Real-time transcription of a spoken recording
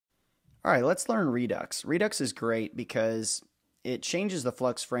All right, let's learn Redux. Redux is great because it changes the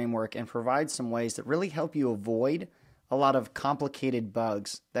Flux framework and provides some ways that really help you avoid a lot of complicated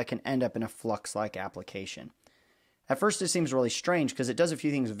bugs that can end up in a Flux-like application. At first, it seems really strange because it does a few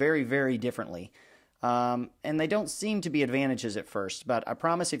things very, very differently. And they don't seem to be advantages at first, but I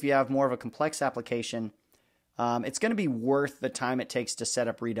promise if you have more of a complex application, it's going to be worth the time it takes to set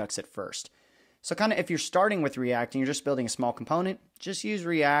up Redux at first. So kind of if you're starting with React and you're just building a small component, just use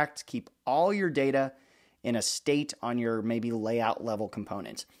React, keep all your data in a state on your maybe layout level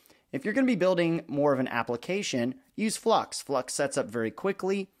component. If you're going to be building more of an application, use Flux. Flux sets up very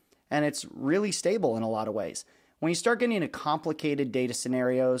quickly and it's really stable in a lot of ways. When you start getting into complicated data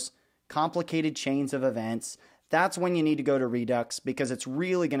scenarios, complicated chains of events, that's when you need to go to Redux because it's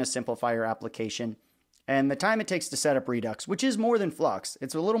really going to simplify your application. And the time it takes to set up Redux, which is more than Flux,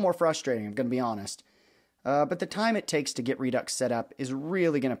 it's a little more frustrating, I'm going to be honest. But the time it takes to get Redux set up is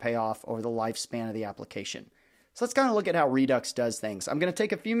really going to pay off over the lifespan of the application. So let's kind of look at how Redux does things. I'm going to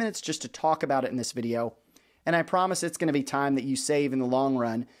take a few minutes just to talk about it in this video. And I promise it's going to be time that you save in the long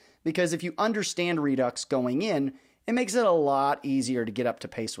run, because if you understand Redux going in, it makes it a lot easier to get up to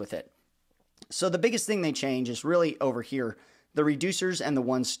pace with it. So the biggest thing they change is really over here, the reducers and the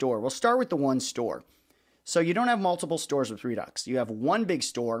one store. We'll start with the one store. So you don't have multiple stores with Redux. You have one big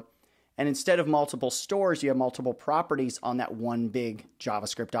store, and instead of multiple stores, you have multiple properties on that one big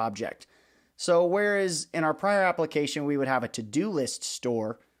JavaScript object. So whereas in our prior application, we would have a to-do list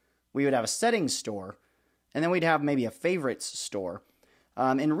store, we would have a settings store, and then we'd have maybe a favorites store.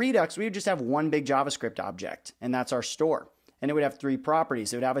 In Redux, we would just have one big JavaScript object, and that's our store. And it would have three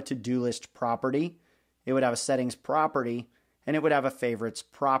properties. It would have a to-do list property, it would have a settings property, and it would have a favorites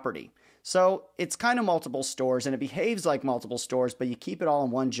property. So it's kind of multiple stores and it behaves like multiple stores, but you keep it all in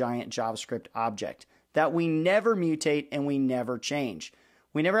one giant JavaScript object that we never mutate and we never change.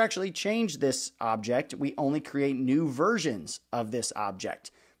 We never actually change this object. We only create new versions of this object.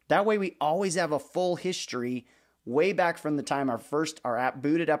 That way we always have a full history way back from the time our app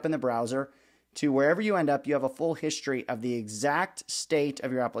booted up in the browser to wherever you end up, you have a full history of the exact state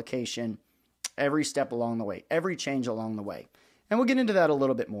of your application every step along the way, every change along the way. And we'll get into that a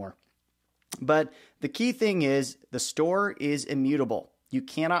little bit more. But the key thing is the store is immutable. You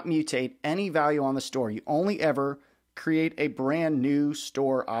cannot mutate any value on the store. You only ever create a brand new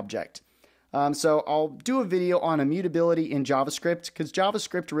store object. So I'll do a video on immutability in JavaScript because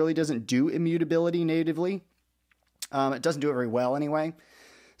JavaScript really doesn't do immutability natively. It doesn't do it very well anyway.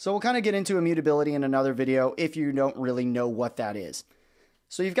 So we'll kind of get into immutability in another video if you don't really know what that is.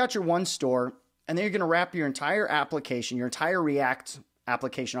 So you've got your one store, and then you're going to wrap your entire application, your entire React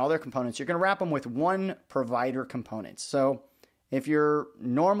application, all their components, you're going to wrap them with one provider component. So if your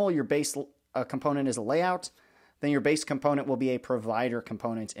base component is a layout, then your base component will be a provider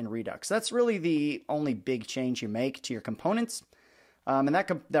component in Redux. That's really the only big change you make to your components. And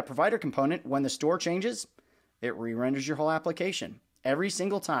that provider component, when the store changes, it re-renders your whole application. Every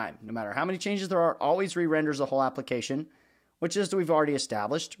single time, no matter how many changes there are, always re-renders the whole application, which as we've already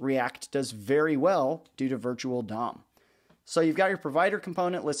established, React does very well due to virtual DOM. So you've got your provider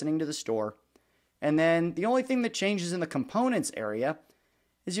component listening to the store. And then the only thing that changes in the components area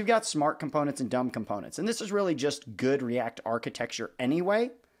is you've got smart components and dumb components. And this is really just good React architecture anyway.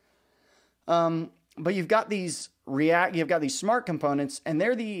 But you've got these smart components, and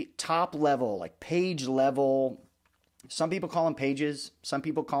they're the top level, like page level. Some people call them pages. Some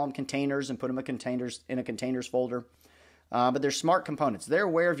people call them containers and put them in a containers folder. But they're smart components. They're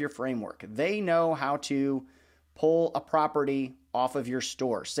aware of your framework. They know how to pull a property off of your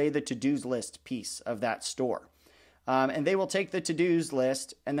store, say the to-dos list piece of that store. And they will take the to-dos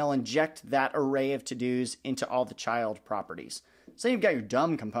list and they'll inject that array of to-dos into all the child properties. So you've got your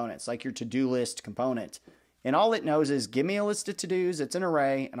dumb components, like your to-do list component. And all it knows is give me a list of to-dos, it's an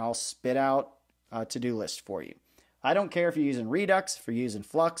array, and I'll spit out a to-do list for you. I don't care if you're using Redux, if you're using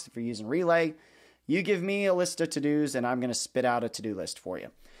Flux, if you're using Relay. You give me a list of to-dos and I'm going to spit out a to-do list for you.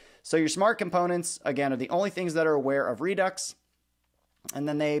 So your smart components, again, are the only things that are aware of Redux, and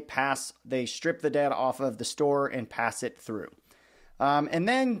then they strip the data off of the store and pass it through. And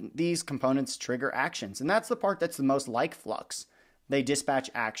then these components trigger actions, and that's the part that's the most like Flux. They dispatch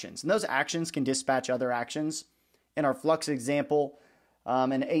actions, and those actions can dispatch other actions. In our Flux example,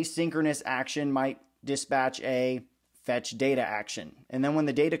 an asynchronous action might dispatch a fetch data action, and then when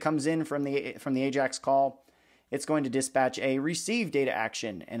the data comes in from the AJAX call, it's going to dispatch a receive data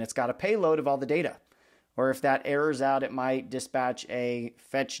action, and it's got a payload of all the data. Or if that errors out, it might dispatch a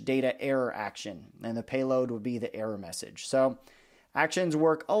fetch data error action, and the payload would be the error message. So actions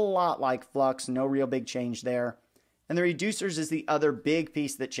work a lot like Flux, no real big change there. And the reducers is the other big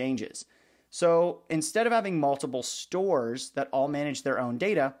piece that changes. So instead of having multiple stores that all manage their own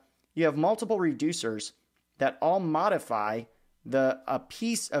data, you have multiple reducers that all modify a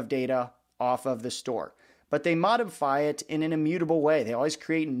piece of data off of the store. But they modify it in an immutable way. They always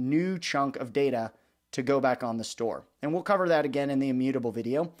create a new chunk of data to go back on the store. And we'll cover that again in the immutable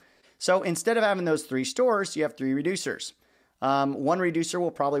video. So instead of having those 3 stores, you have 3 reducers. One reducer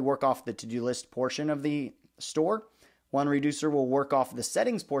will probably work off the to-do list portion of the store. One reducer will work off the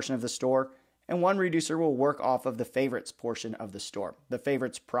settings portion of the store. And one reducer will work off of the favorites portion of the store, the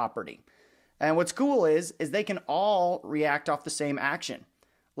favorites property. And what's cool is they can all react off the same action.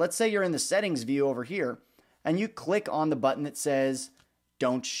 Let's say you're in the settings view over here, and you click on the button that says,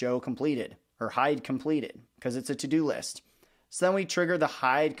 don't show completed or hide completed, because it's a to-do list. So then we trigger the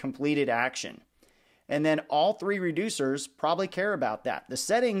hide completed action. And then all 3 reducers probably care about that. The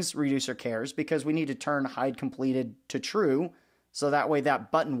settings reducer cares because we need to turn hide completed to true, so that way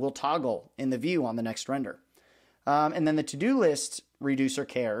that button will toggle in the view on the next render. And then the to-do list reducer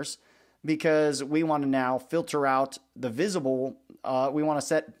cares because we want to now filter out the visible. We want to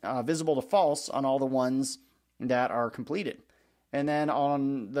set visible to false on all the ones that are completed. And then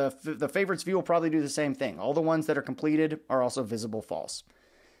on the favorites view will probably do the same thing. All the ones that are completed are also visible false.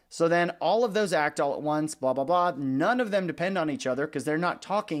 So then all of those act all at once, blah, blah, blah. None of them depend on each other because they're not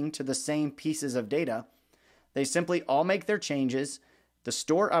talking to the same pieces of data. They simply all make their changes. The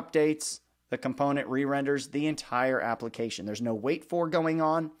store updates, the component re-renders the entire application. There's no wait for going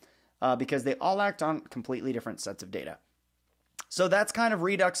on because they all act on completely different sets of data. So that's kind of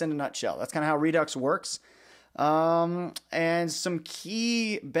Redux in a nutshell. That's kind of how Redux works. And some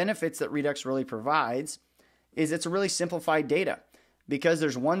key benefits that Redux really provides is it's a really simplified data. Because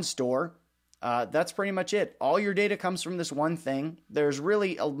there's one store, that's pretty much it. All your data comes from this one thing. There's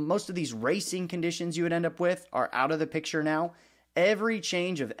really, most of these racing conditions you would end up with are out of the picture now. Every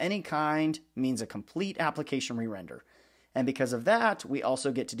change of any kind means a complete application re-render. And because of that, we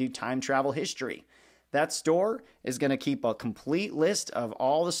also get to do time travel history. That store is going to keep a complete list of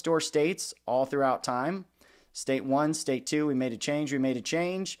all the store states all throughout time. State 1, state 2, we made a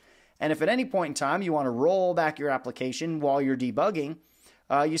change. And if at any point in time you want to roll back your application while you're debugging,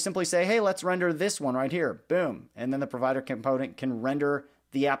 you simply say, hey, let's render this one right here. Boom. And then the provider component can render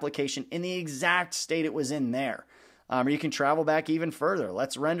the application in the exact state it was in there. Or you can travel back even further.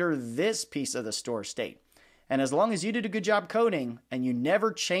 Let's render this piece of the store state. And as long as you did a good job coding and you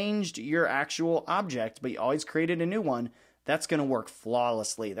never changed your actual object, but you always created a new one, that's going to work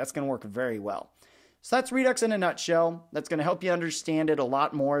flawlessly. That's going to work very well. So that's Redux in a nutshell. That's going to help you understand it a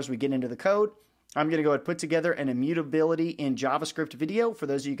lot more as we get into the code. I'm going to go ahead and put together an immutability in JavaScript video for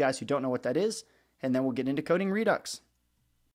those of you guys who don't know what that is, and then we'll get into coding Redux.